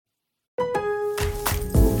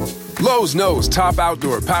Lowe's knows top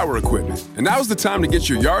outdoor power equipment, and now's the time to get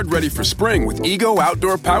your yard ready for spring with Ego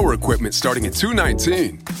Outdoor Power Equipment starting at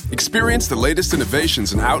 $219. Experience the latest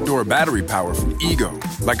innovations in outdoor battery power from Ego,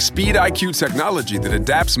 like Speed IQ technology that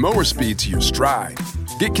adapts mower speed to your stride.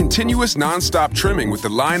 Get continuous non-stop trimming with the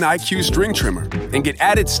Line IQ string trimmer, and get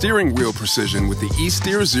added steering wheel precision with the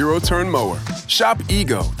E-Steer zero-turn mower. Shop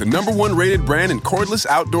Ego, the #1 rated brand in cordless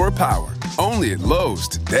outdoor power, only at Lowe's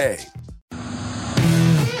today.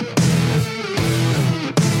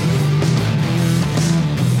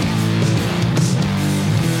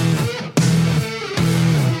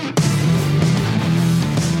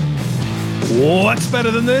 What's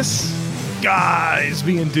better than this? Guys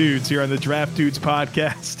being dudes here on the Draft Dudes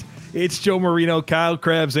podcast. It's Joe Marino, Kyle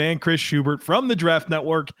Krabs, and Chris Schubert from the Draft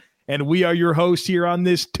Network, and we are your hosts here on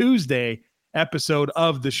this Tuesday episode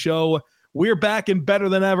of the show. We're back and better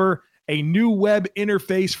than ever. A new web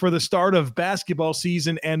interface for the start of basketball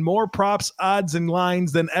season and more props, odds, and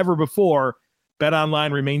lines than ever before.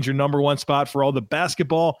 BetOnline remains your #1 spot for all the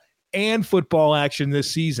basketball and football action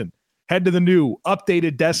this season. Head to the new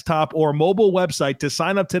updated desktop or mobile website to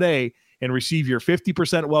sign up today and receive your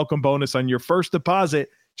 50% welcome bonus on your first deposit.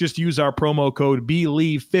 Just use our promo code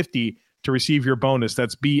BLEAV50 to receive your bonus.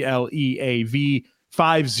 That's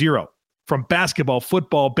BLEAV50. From basketball,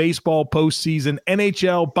 football, baseball, postseason,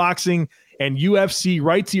 NHL, boxing, and UFC,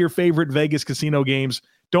 right to your favorite Vegas casino games.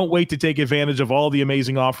 Don't wait to take advantage of all the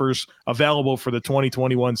amazing offers available for the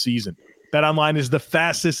 2021 season. BetOnline is the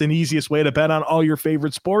fastest and easiest way to bet on all your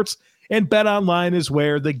favorite sports, and BetOnline is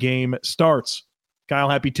where the game starts. Kyle,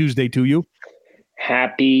 happy Tuesday to you.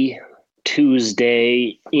 Happy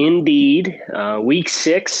Tuesday indeed. Week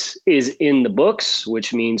 6 is in the books,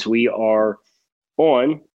 which means we are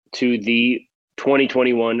on to the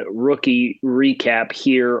 2021 rookie recap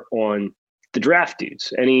here on the Draft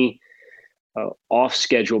Dudes. Any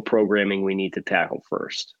off-schedule programming we need to tackle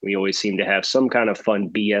first? We always seem to have some kind of fun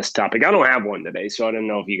BS topic. I don't have one today, so I don't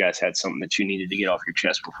know if you guys had something that you needed to get off your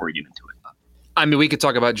chest before you get into it. I mean, we could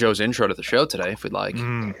talk about Joe's intro to the show today if we'd like.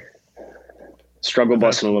 Struggle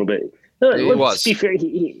busting a little bit. Let's be fair.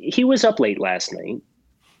 He was up late last night.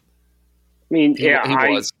 I mean, he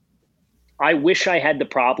was. I wish I had the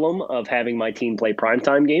problem of having my team play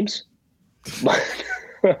primetime games.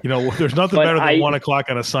 You know, there's nothing better than 1 o'clock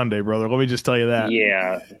on a Sunday, brother. Let me just tell you that.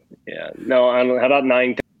 Yeah. No, how about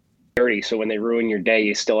 9:30? So when they ruin your day,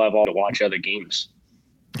 you still have all to watch other games.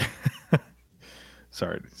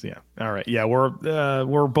 Sorry. Yeah. All right. Yeah,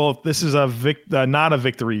 we're both. This is not a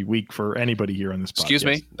victory week for anybody here on this podcast. Excuse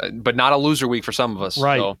me, but not a loser week for some of us.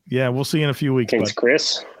 Right. So. Yeah, we'll see in a few weeks. Thanks,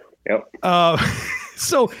 Chris. Yep.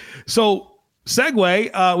 So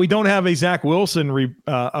segue. We don't have a Zach Wilson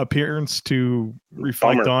appearance to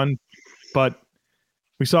reflect on, but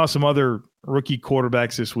we saw some other rookie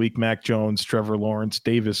quarterbacks this week: Mac Jones, Trevor Lawrence,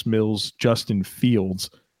 Davis Mills, Justin Fields.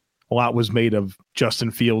 A lot was made of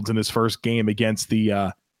Justin Fields in his first game against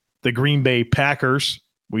the Green Bay Packers.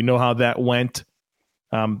 We know how that went.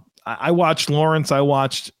 I watched Lawrence. I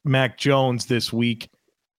watched Mac Jones this week.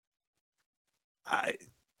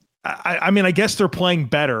 I mean, I guess they're playing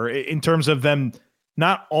better in terms of them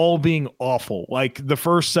not all being awful. Like the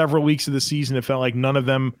first several weeks of the season, it felt like none of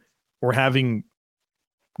them were having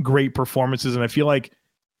great performances. And I feel like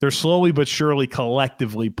they're slowly but surely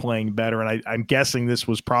collectively playing better. And I'm guessing this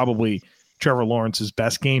was probably Trevor Lawrence's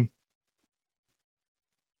best game.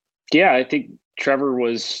 Yeah, I think Trevor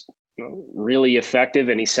was really effective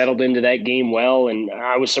and he settled into that game well. And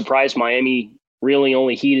I was surprised Miami really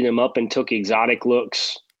only heated him up and took exotic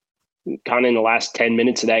looks kind of in the last 10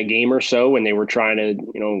 minutes of that game or so when they were trying to,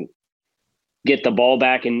 get the ball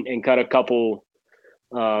back and cut a couple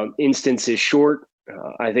instances short.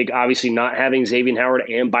 I think obviously not having Xavier Howard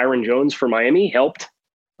and Byron Jones for Miami helped.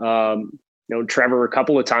 Trevor a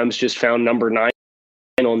couple of times just found number 9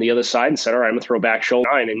 on the other side and said, all right, I'm going to throw back shoulder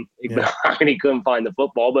 9. And he couldn't find the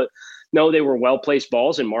football. But no, they were well-placed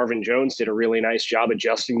balls, and Marvin Jones did a really nice job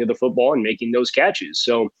adjusting to the football and making those catches.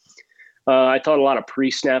 So I thought a lot of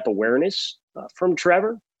pre-snap awareness from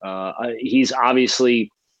Trevor. He's obviously,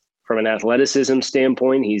 from an athleticism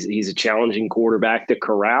standpoint, he's a challenging quarterback to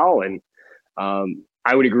corral. And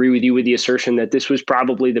I would agree with you with the assertion that this was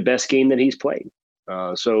probably the best game that he's played.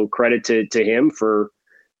 So credit to him for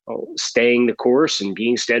staying the course and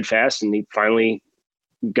being steadfast. And he finally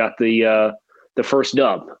got the first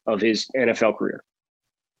dub of his NFL career.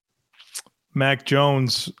 Mac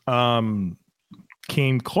Jones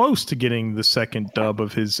came close to getting the second dub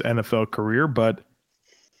of his NFL career, but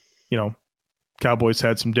Cowboys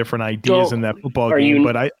had some different ideas in that football game.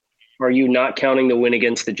 Are you not counting the win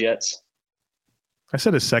against the Jets? I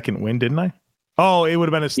said a second win, didn't I? Oh, it would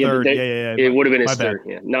have been his third. Yeah. It would have been his My bad. third.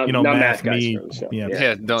 Yeah, not math guys. me. So,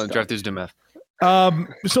 Yeah, don't draft dudes do math.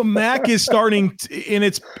 So Mac is starting, and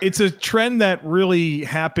it's a trend that really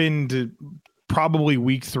happened probably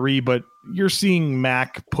week 3, but you're seeing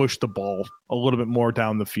Mac push the ball a little bit more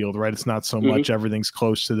down the field, right? It's not so much everything's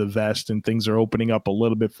close to the vest and things are opening up a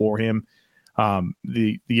little bit for him.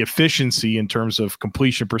 The efficiency in terms of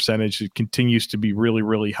completion percentage, it continues to be really,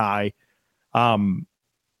 really high. I'm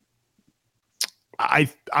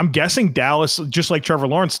guessing Dallas, just like Trevor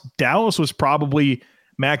Lawrence, Dallas was probably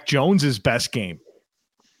Mac Jones's best game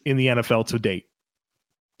in the NFL to date.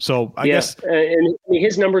 So I guess, and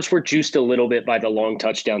his numbers were juiced a little bit by the long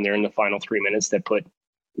touchdown there in the final 4 minutes that put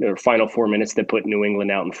New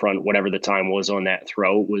England out in front. Whatever the time was on that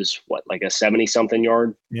throw was like a 70-something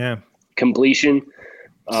yard completion.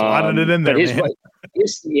 Slotted it in there, man.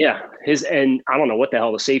 And I don't know what the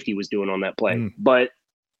hell the safety was doing on that play, but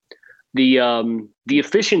the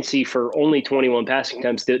efficiency for only 21 passing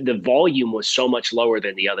attempts, the volume was so much lower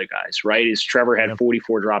than the other guys, right? As Trevor had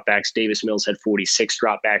 44 dropbacks, Davis Mills had 46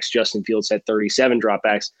 dropbacks, Justin Fields had 37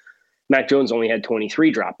 dropbacks, Mac Jones only had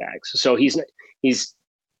 23 dropbacks. So he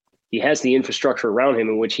has the infrastructure around him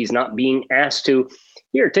in which he's not being asked to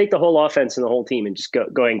take the whole offense and the whole team and just go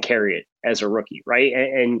ahead and carry it as a rookie, right?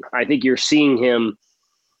 And I think you're seeing him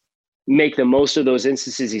make the most of those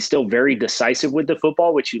instances. He's still very decisive with the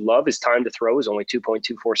football, which you love. His time to throw is only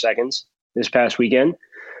 2.24 seconds this past weekend.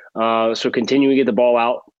 So continuing to get the ball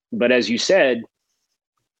out. But as you said,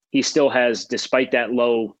 he still has, despite that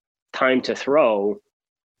low time to throw,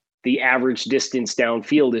 the average distance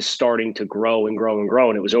downfield is starting to grow and grow and grow.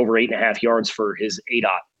 And it was over 8.5 yards for his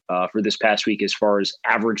ADOT for this past week as far as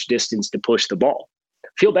average distance to push the ball.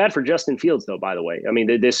 Feel bad for Justin Fields, though, by the way. I mean,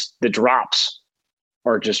 the drops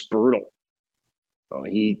are just brutal.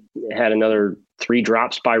 He had another 3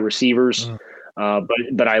 drops by receivers,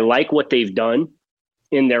 but I like what they've done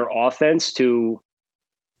in their offense to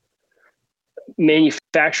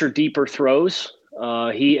manufacture deeper throws.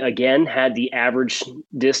 He again had the average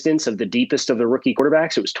distance of the deepest of the rookie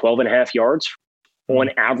quarterbacks. It was 12.5 yards on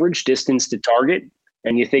average distance to target.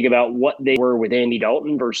 And you think about what they were with Andy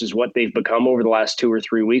Dalton versus what they've become over the last 2 or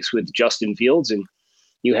 3 weeks with Justin Fields, and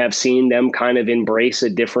you have seen them kind of embrace a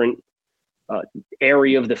different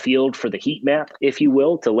area of the field for the heat map, if you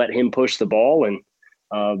will, to let him push the ball. And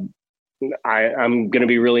I'm going to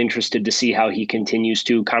be really interested to see how he continues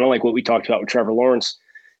to, kind of like what we talked about with Trevor Lawrence,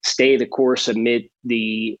 stay the course amid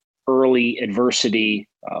the early adversity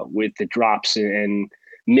with the drops and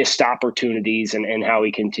missed opportunities, and how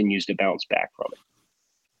he continues to bounce back from it.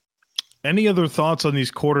 Any other thoughts on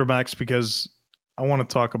these quarterbacks? Because I want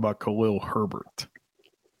to talk about Khalil Herbert.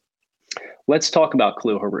 Let's talk about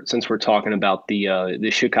Khalil Herbert since we're talking about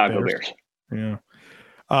the Chicago Bears. Yeah.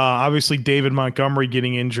 Obviously, David Montgomery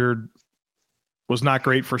getting injured was not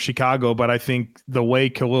great for Chicago, but I think the way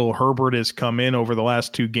Khalil Herbert has come in over the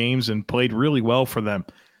last 2 games and played really well for them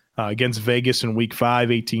against Vegas in week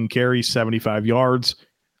 5, 18 carries, 75 yards.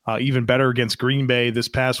 Even better against Green Bay this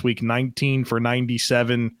past week, 19 for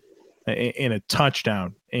 97 in a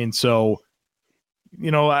touchdown. And so,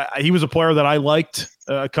 he was a player that I liked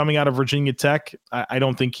coming out of Virginia Tech. I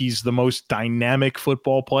don't think he's the most dynamic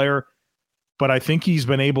football player, but I think he's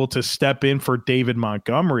been able to step in for David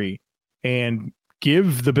Montgomery and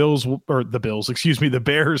give the Bears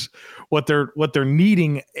what they're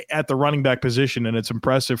needing at the running back position. And it's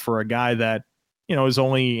impressive for a guy that, is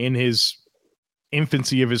only in his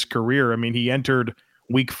infancy of his career. I mean, he entered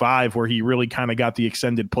week 5 where he really kind of got the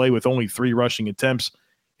extended play with only 3 rushing attempts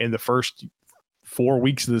in the first 4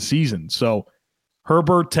 weeks of the season. So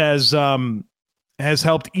Herbert has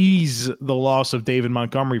helped ease the loss of David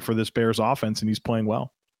Montgomery for this Bears offense, and he's playing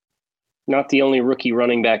well. Not the only rookie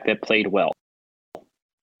running back that played well.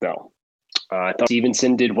 No. I thought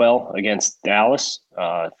Stevenson did well against Dallas.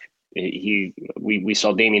 We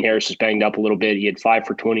saw Damian Harris was banged up a little bit. He had 5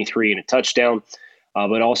 for 23 and a touchdown,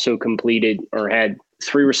 but also completed or had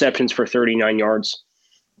 3 receptions for 39 yards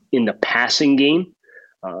in the passing game.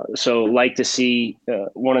 So like to see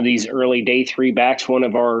one of these early day 3 backs, one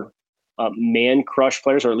of our man crush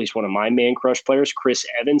players, or at least one of my man crush players, Chris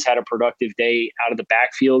Evans, had a productive day out of the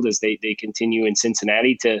backfield as they continue in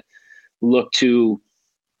Cincinnati to look to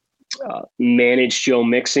manage Joe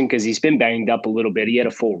Mixon because he's been banged up a little bit. He had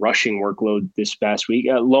a full rushing workload this past week.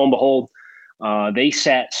 Lo and behold, they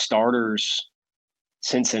sat starters.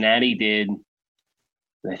 Cincinnati did,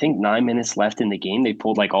 I think, 9 minutes left in the game. They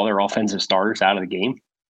pulled like all their offensive starters out of the game.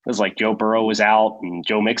 It was like Joe Burrow was out and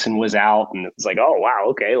Joe Mixon was out. And it was like, oh, wow,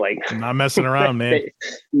 okay. Like, I'm not messing around, man.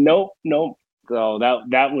 Nope. So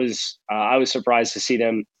that was, I was surprised to see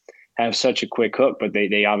them have such a quick hook, but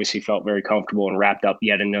they obviously felt very comfortable and wrapped up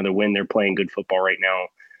yet another win. They're playing good football right now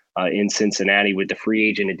in Cincinnati with the free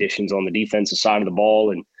agent additions on the defensive side of the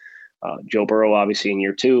ball. And Joe Burrow, obviously, in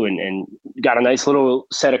year two, and got a nice little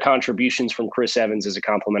set of contributions from Chris Evans as a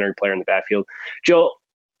complimentary player in the backfield. Joe,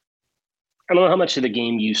 I don't know how much of the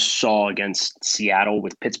game you saw against Seattle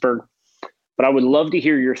with Pittsburgh, but I would love to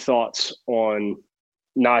hear your thoughts on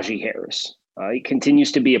Najee Harris. He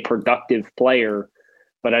continues to be a productive player,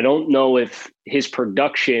 but I don't know if his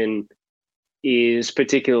production is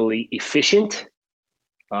particularly efficient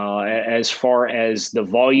as far as the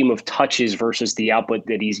volume of touches versus the output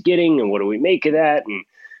that he's getting, and what do we make of that? And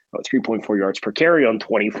 3.4 yards per carry on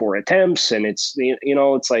 24 attempts, and it's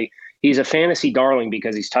like he's a fantasy darling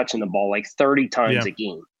because he's touching the ball like 30 times a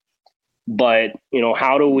game. But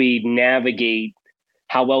how do we navigate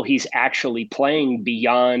how well he's actually playing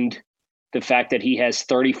beyond the fact that he has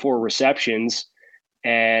 34 receptions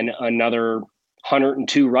and another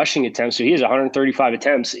 102 rushing attempts? So he has 135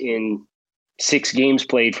 attempts in 6 games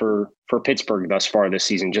played for Pittsburgh thus far this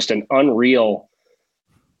season. Just an unreal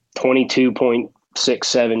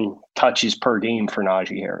 22.67 touches per game for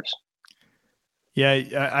Najee Harris.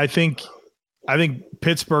 Yeah, I think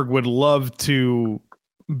Pittsburgh would love to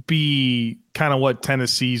be kind of what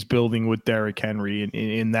Tennessee's building with Derrick Henry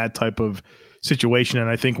in that type of situation. And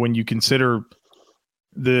I think when you consider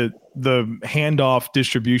the handoff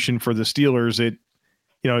distribution for the Steelers, it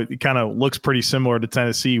kind of looks pretty similar to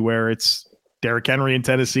Tennessee, where it's Derrick Henry in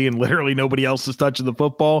Tennessee and literally nobody else is touching the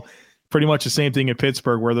football. Pretty much the same thing in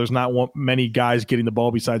Pittsburgh, where there's not many guys getting the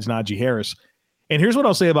ball besides Najee Harris. And here's what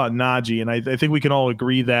I'll say about Najee, and I think we can all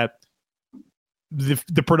agree that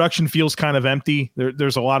the production feels kind of empty.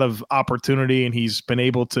 There's a lot of opportunity, and he's been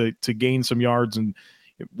able to gain some yards, and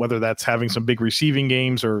whether that's having some big receiving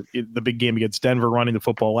games or the big game against Denver running the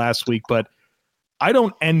football last week. But I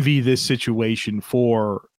don't envy this situation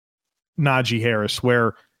for Najee Harris,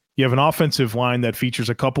 where you have an offensive line that features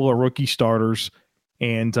a couple of rookie starters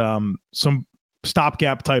and some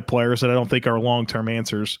stopgap type players that I don't think are long-term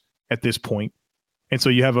answers at this point. And so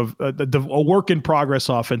you have a work in progress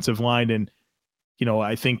offensive line. And,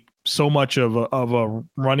 I think so much of a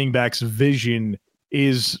running back's vision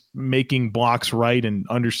is making blocks right and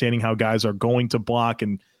understanding how guys are going to block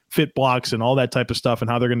and fit blocks and all that type of stuff and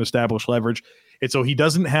how they're going to establish leverage. And so he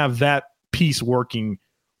doesn't have that piece working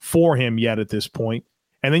for him yet at this point.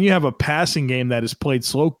 And then you have a passing game that is played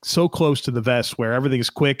so close to the vest, where everything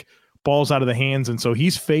is quick, balls out of the hands. And so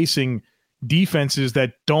he's facing defenses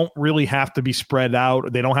that don't really have to be spread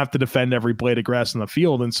out. They don't have to defend every blade of grass in the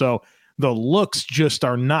field. And so the looks just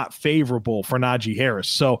are not favorable for Najee Harris.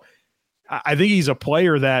 So I think he's a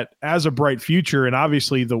player that has a bright future, and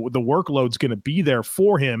obviously the workload's going to be there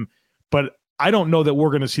for him. But I don't know that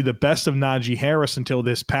we're going to see the best of Najee Harris until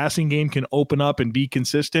this passing game can open up and be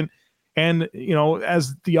consistent. And,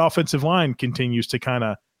 as the offensive line continues to kind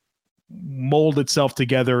of mold itself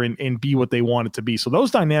together and be what they want it to be. So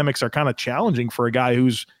those dynamics are kind of challenging for a guy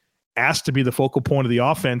who's asked to be the focal point of the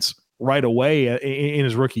offense right away in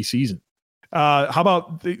his rookie season. How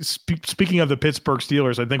about speaking of the Pittsburgh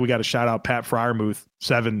Steelers, I think we got to shout out Pat Freiermuth,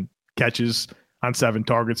 7 catches on 7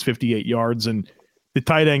 targets, 58 yards. And the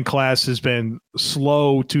tight end class has been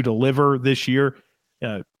slow to deliver this year.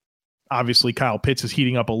 Obviously, Kyle Pitts is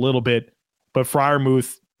heating up a little bit, but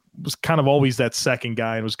Freiermuth was kind of always that second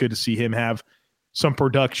guy, and it was good to see him have some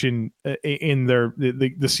production in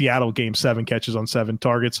the Seattle game, 7 catches on 7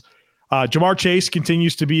 targets. Jamar Chase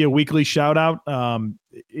continues to be a weekly shout-out.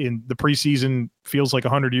 In the preseason, feels like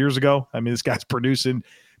 100 years ago. I mean, this guy's producing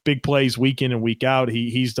big plays week in and week out.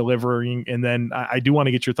 He's delivering. And then I do want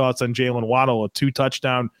to get your thoughts on Jalen Waddle, a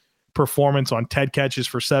 2-touchdown performance on 10 catches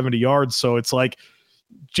for 70 yards. So it's like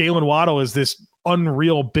Jalen Waddle is this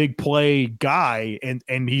unreal big play guy,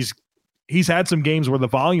 and he's had some games where the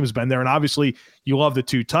volume's been there, and obviously you love the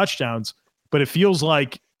 2 touchdowns, but it feels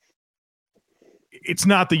like it's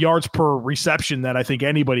not the yards per reception that I think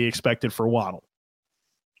anybody expected for Waddle.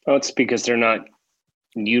 Oh, it's because they're not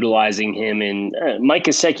utilizing him. And Mike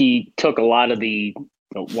Gesicki took a lot of the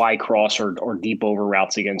Y cross or deep over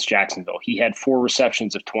routes against Jacksonville. He had 4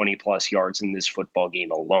 receptions of 20-plus yards in this football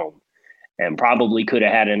game alone, and probably could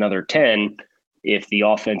have had another 10 if the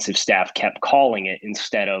offensive staff kept calling it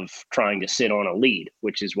instead of trying to sit on a lead,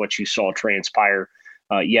 which is what you saw transpire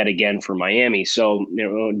yet again for Miami. So,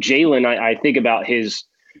 Jalen, I think about his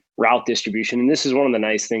route distribution, and this is one of the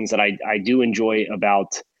nice things that I do enjoy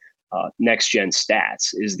about Next Gen Stats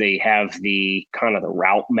is they have the kind of the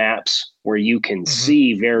route maps where you can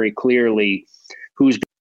see very clearly who's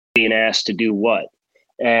being asked to do what.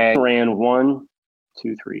 And ran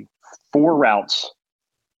 4 routes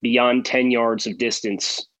beyond 10 yards of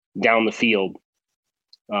distance down the field,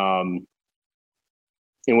 in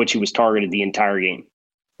which he was targeted the entire game.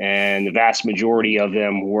 And the vast majority of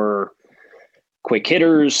them were quick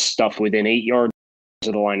hitters, stuff within 8 yards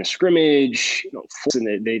of the line of scrimmage.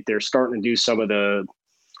 They're starting to do some of the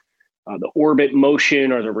orbit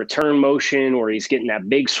motion or the return motion, where he's getting that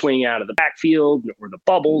big swing out of the backfield, or the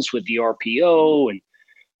bubbles with the RPO. And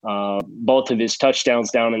both of his touchdowns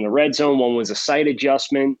down in the red zone, one was a sight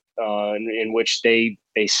adjustment in which they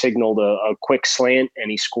signaled a quick slant, and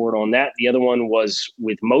he scored on that. The other one was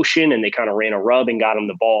with motion, and they kind of ran a rub and got him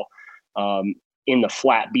the ball in the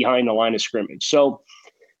flat behind the line of scrimmage. So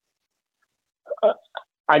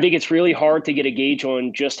I think it's really hard to get a gauge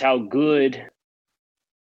on just how good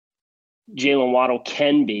Jalen Waddle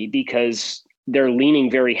can be, because they're leaning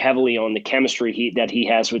very heavily on the chemistry that he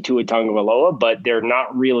has with Tua Tagovailoa, but they're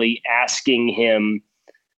not really asking him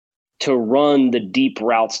to run the deep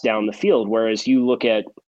routes down the field. Whereas you look at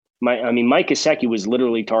Mike Gesicki was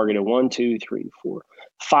literally targeted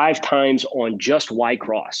 5 times on just Y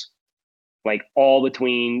cross, like all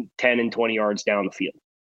between 10 and 20 yards down the field.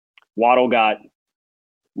 Waddle got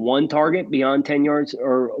one target beyond 10 yards,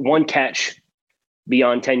 or one catch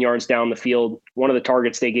beyond 10 yards down the field. One of the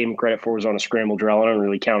targets they gave him credit for was on a scramble drill. I don't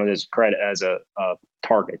really count it as credit as a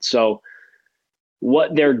target. So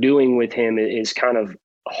what they're doing with him is kind of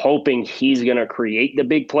hoping he's going to create the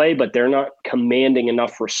big play, but they're not commanding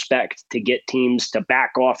enough respect to get teams to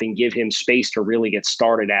back off and give him space to really get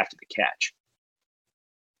started after the catch.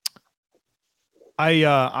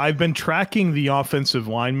 I've been tracking the offensive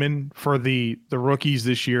linemen for the rookies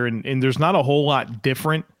this year, and there's not a whole lot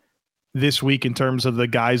different this week in terms of the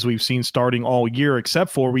guys we've seen starting all year,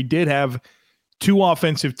 except for we did have 2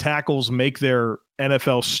 offensive tackles make their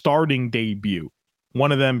NFL starting debut.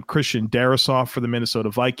 One of them, Christian Darrisaw for the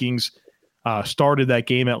Minnesota Vikings, started that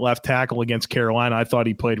game at left tackle against Carolina. I thought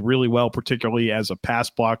he played really well, particularly as a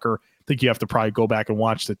pass blocker. I think you have to probably go back and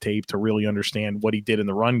watch the tape to really understand what he did in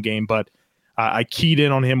the run game, but I keyed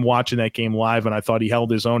in on him watching that game live, and I thought he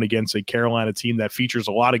held his own against a Carolina team that features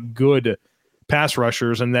a lot of good pass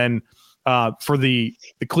rushers. And then for the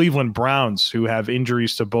Cleveland Browns, who have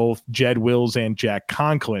injuries to both Jed Wills and Jack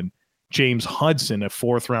Conklin, James Hudson, a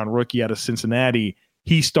 4th-round rookie out of Cincinnati,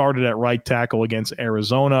 he started at right tackle against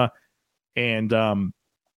Arizona. And,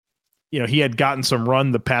 he had gotten some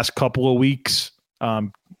run the past couple of weeks,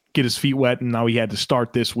 get his feet wet, and now he had to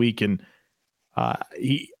start this week. And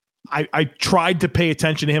I tried to pay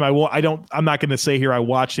attention to him. I'm not going to say here I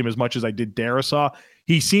watched him as much as I did Darrisaw.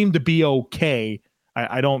 He seemed to be okay.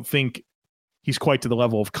 I don't think he's quite to the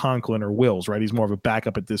level of Conklin or Wills, right? He's more of a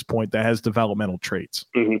backup at this point that has developmental traits.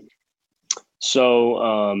 Mm-hmm. So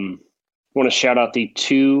I want to shout out the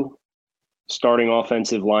 2 starting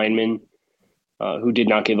offensive linemen who did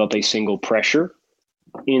not give up a single pressure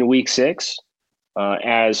in week 6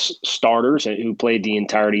 as starters, and who played the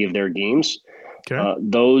entirety of their games. Okay.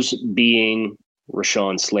 Those being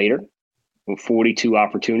Rashawn Slater, with 42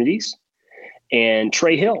 opportunities, and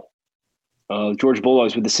Trey Hill, Georgia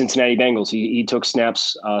Bulldogs with the Cincinnati Bengals. He took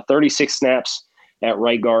snaps, 36 snaps at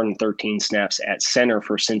right guard and 13 snaps at center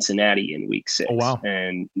for Cincinnati in week 6. Oh, wow.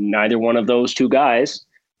 And neither one of those 2 guys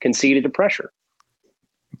conceded to pressure.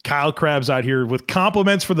 Kyle Crabbs out here with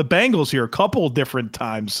compliments for the Bengals here a couple different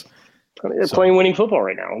times. They're playing winning football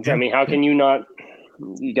right now. I mean, how can you not?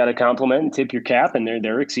 You got to compliment and tip your cap, and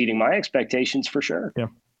they're exceeding my expectations for sure. Yeah.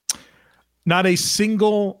 Not a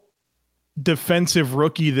single defensive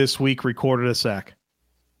rookie this week recorded a sack.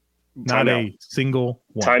 Not a single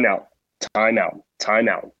one. Timeout.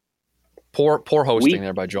 Poor hosting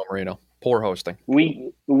there by Joe Marino. Poor hosting.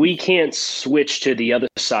 We can't switch to the other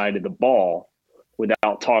side of the ball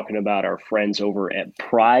without talking about our friends over at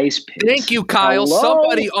Prize Picks. Thank you, Kyle. Hello?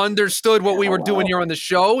 Somebody understood what we were doing here on the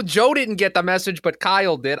show. Joe didn't get the message, but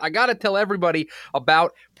Kyle did. I got to tell everybody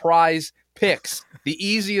about Prize Picks, the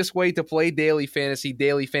easiest way to play daily fantasy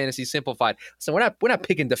simplified. So we're not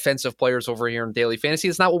picking defensive players over here in daily fantasy.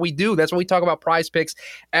 It's not what we do. That's what we talk about Prize Picks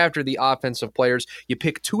after the offensive players. You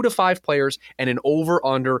pick 2 to 5 players and an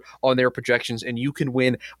over-under on their projections, and you can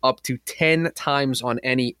win up to 10 times on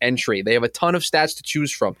any entry. They have a ton of stats to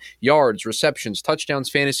choose from: yards, receptions, touchdowns,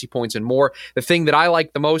 fantasy points, and more. The thing that I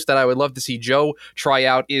like the most that I would love to see Joe try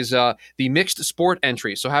out is the mixed sport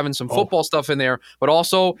entry. So having some football stuff in there, but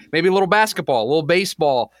also maybe a little basketball, a little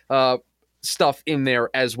baseball, stuff in there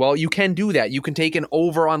as well. You can do that. You can take an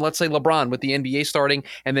over on, let's say, LeBron with the NBA starting,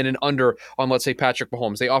 and then an under on, let's say, Patrick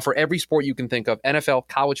Mahomes. They offer every sport you can think of: NFL,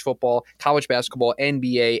 college football, college basketball,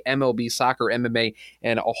 NBA, MLB, soccer, MMA,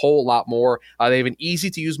 and a whole lot more. They have an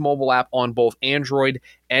easy-to-use mobile app on both Android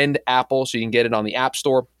and Apple, so you can get it on the App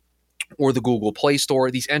Store or the Google Play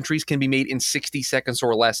Store. These entries can be made in 60 seconds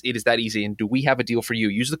or less. It is that easy. And do we have a deal for you?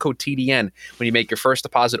 Use the code TDN when you make your first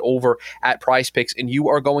deposit over at PrizePicks, and you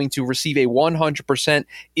are going to receive a 100%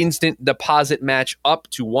 instant deposit match up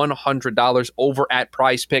to $100 over at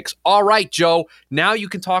PrizePicks. All right, Joe, now you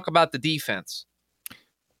can talk about the defense.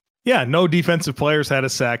 Yeah, no defensive players had a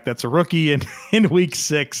sack. That's a rookie in week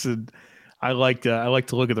 6. And I like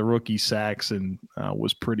to look at the rookie sacks, and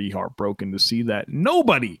was pretty heartbroken to see that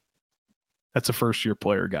nobody that's a first-year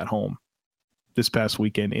player got home this past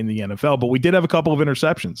weekend in the NFL. But we did have a couple of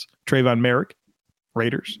interceptions. Trayvon Merrick,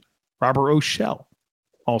 Raiders. Robert O'Shell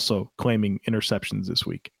also claiming interceptions this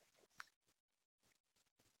week.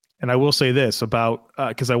 And I will say this about,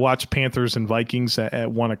 because I watched Panthers and Vikings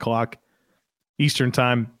at 1 o'clock Eastern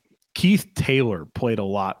time. Keith Taylor played a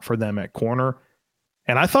lot for them at corner,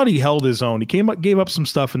 and I thought he held his own. He gave up some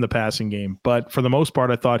stuff in the passing game, but for the most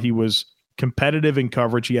part, I thought he was competitive in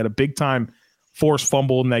coverage. He had a big-time forced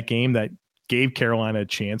fumble in that game that gave Carolina a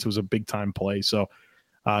chance. It was a big-time play. So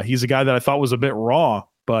he's a guy that I thought was a bit raw,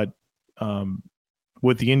 but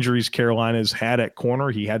with the injuries Carolina's had at corner,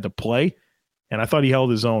 he had to play, and I thought he held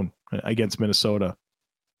his own against Minnesota.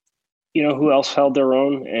 You know who else held their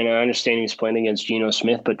own? And I understand he was playing against Geno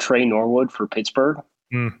Smith, but Trey Norwood for Pittsburgh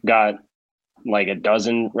got like a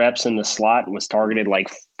dozen reps in the slot and was targeted like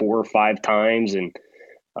 4 or 5 times, and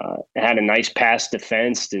had a nice pass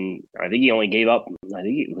defense. And I think he only gave up, I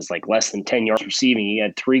think it was like less than 10 yards receiving. He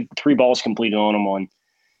had three balls completed on him on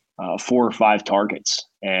 4 or 5 targets,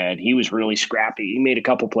 and he was really scrappy. He made a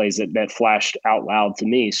couple plays that flashed out loud to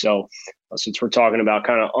me. So since we're talking about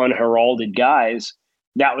kind of unheralded guys,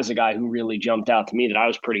 that was a guy who really jumped out to me that I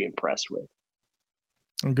was pretty impressed with.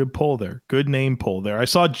 A good pull there. Good name pull there. I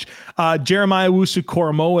saw Jeremiah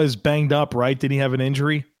Owusu-Koramoah is banged up, right? Did he have an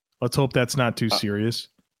injury? Let's hope that's not too serious.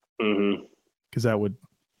 Because that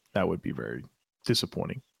would be very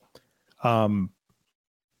disappointing.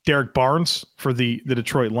 Derek Barnes for the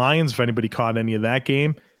Detroit Lions, if anybody caught any of that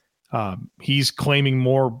game, he's claiming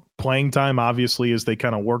more playing time, obviously, as they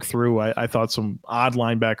kind of work through. I thought some odd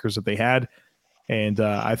linebackers that they had, and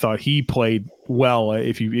I thought he played well.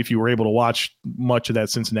 If you were able to watch much of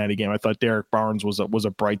that Cincinnati game, I thought Derek Barnes was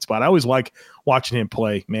a bright spot. I always like watching him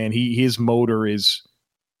play. Man, his motor is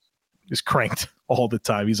cranked all the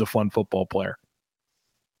time. He's a fun football player.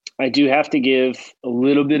 I do have to give a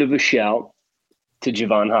little bit of a shout to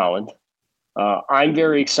Javon Holland. I'm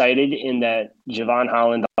very excited in that Javon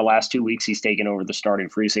Holland, the last 2 weeks, he's taken over the starting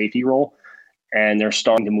free safety role, and they're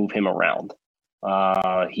starting to move him around.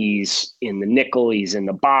 He's in the nickel. He's in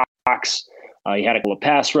the box. He had a couple of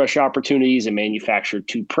pass rush opportunities and manufactured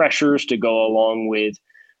 2 pressures to go along with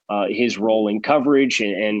his role in coverage.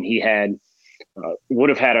 And he would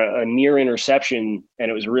have had a near interception, and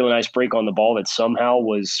it was a really nice break on the ball that somehow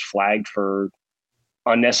was flagged for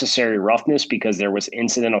unnecessary roughness because there was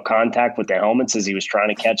incidental contact with the helmets as he was trying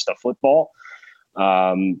to catch the football.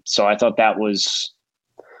 So I thought that was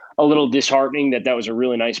a little disheartening that was a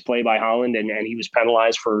really nice play by Holland, and he was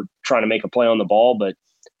penalized for trying to make a play on the ball, but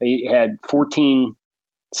he had 14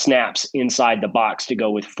 snaps inside the box to go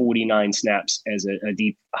with 49 snaps as a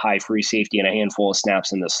deep high free safety and a handful of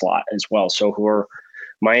snaps in the slot as well. So for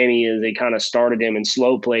Miami, they kind of started him and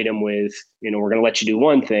slow played him with, we're going to let you do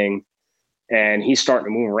one thing. And he's starting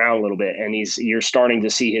to move around a little bit, and you're starting to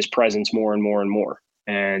see his presence more and more and more.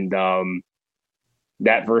 And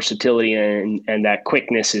that versatility and that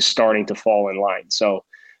quickness is starting to fall in line. So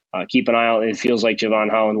keep an eye out. It feels like Javon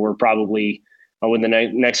Holland, we're probably within the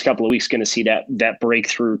next couple of weeks going to see that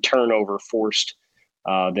breakthrough turnover forced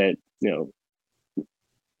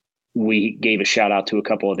we gave a shout out to a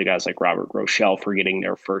couple of the guys like Robert Rochelle for getting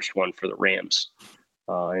their first one for the Rams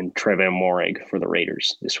and Trevin Moehrig for the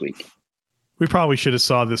Raiders this week. We probably should have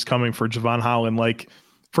saw this coming for Javon Holland. Like,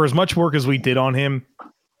 for as much work as we did on him,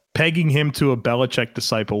 pegging him to a Belichick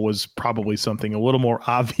disciple was probably something a little more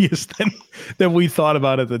obvious than we thought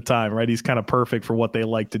about at the time, right? He's kind of perfect for what they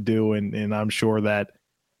like to do, and I'm sure that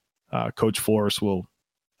Coach Flores will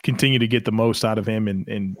continue to get the most out of him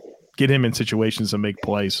and get him in situations to make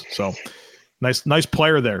plays. So nice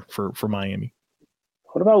player there for Miami.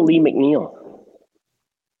 What about Lee McNeil?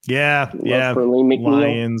 Yeah. For Lee McNeil.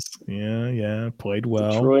 Lions. Yeah. Played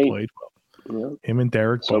well. Detroit. Yeah. Him and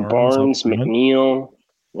Derek Barnes, McNeil,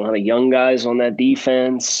 a lot of young guys on that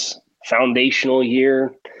defense. Foundational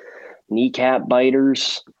year. kneecap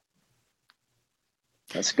biters.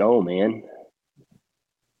 Let's go, man.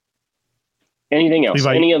 Anything else?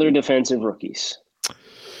 Levi, any other defensive rookies?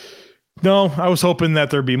 No, I was hoping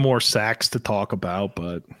that there'd be more sacks to talk about,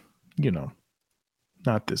 but,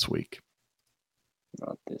 not this week.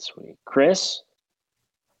 Not this week. Chris,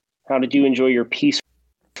 how did you enjoy your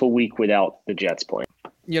peaceful week without the Jets playing?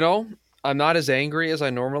 I'm not as angry as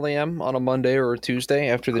I normally am on a Monday or a Tuesday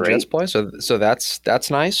after the Great. Jets play, so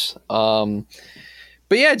that's nice.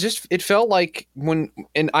 But yeah, just it felt like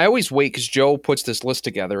and I always wait because Joe puts this list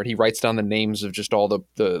together and he writes down the names of just all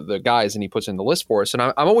the guys and he puts in the list for us, and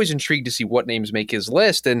I'm always intrigued to see what names make his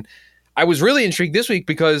list. And I was really intrigued this week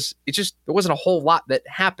because there wasn't a whole lot that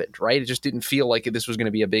happened, right? It just didn't feel like this was going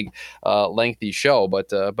to be a big, lengthy show.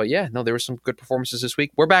 But yeah, no, there were some good performances this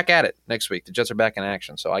week. We're back at it next week. The Jets are back in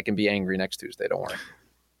action, so I can be angry next Tuesday. Don't worry.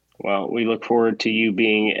 Well, we look forward to you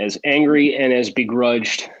being as angry and as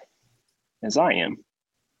begrudged as I am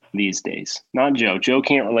these days. Not Joe. Joe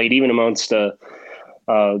can't relate even amongst a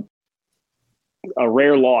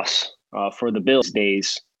rare loss for the Bills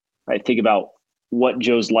days. I think about what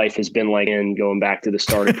Joe's life has been like and going back to the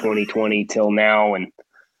start of 2020 till now, and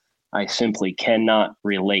I simply cannot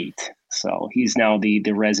relate. So he's now the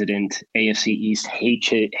resident AFC East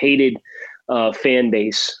hated fan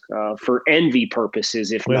base for envy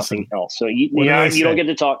purposes, if nothing else. So you don't get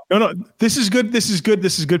to talk. No, this is good. This is good.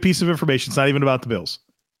 This is a good piece of information. It's not even about the Bills.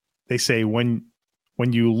 They say when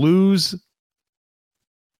you lose,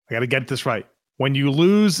 I got to get this right. When you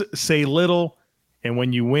lose, say little. And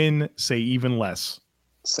when you win, say even less.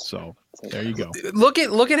 So there you go. Look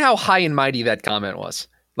at how high and mighty that comment was.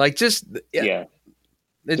 Like just yeah.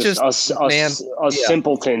 It's just us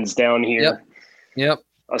simpletons down here. Yep.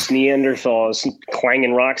 Us Neanderthals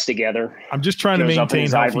clanging rocks together. I'm just trying to maintain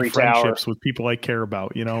healthy friendships with people I care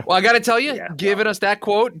about, Well, I got to tell you, giving us that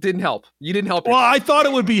quote didn't help. You didn't help. Well, I thought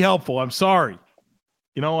it would be helpful. I'm sorry.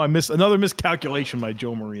 I missed another miscalculation by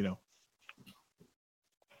Joe Marino.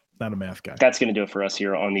 Not a math guy. That's going to do it for us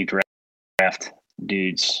here on the Draft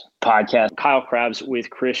Dudes podcast. Kyle Krabs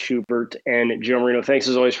with Chris Schubert and Joe Marino. Thanks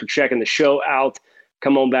as always for checking the show out.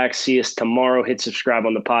 Come on back, see us tomorrow. Hit subscribe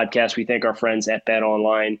on the podcast. We thank our friends at Bet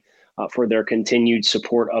Online for their continued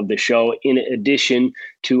support of the show, in addition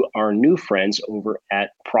to our new friends over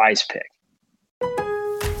at Prize Pick.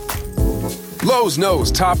 Lowe's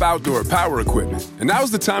knows top outdoor power equipment, and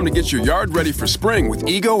now's the time to get your yard ready for spring with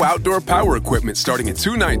Ego Outdoor Power Equipment starting at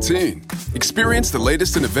 $219. Experience the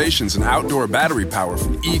latest innovations in outdoor battery power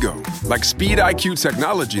from Ego, like Speed IQ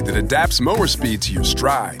technology that adapts mower speed to your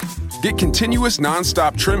stride. Get continuous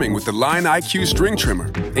non-stop trimming with the Line IQ string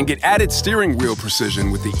trimmer, and get added steering wheel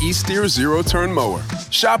precision with the E-Steer zero-turn mower.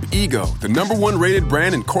 Shop Ego, the #1 rated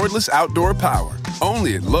brand in cordless outdoor power,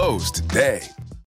 only at Lowe's today.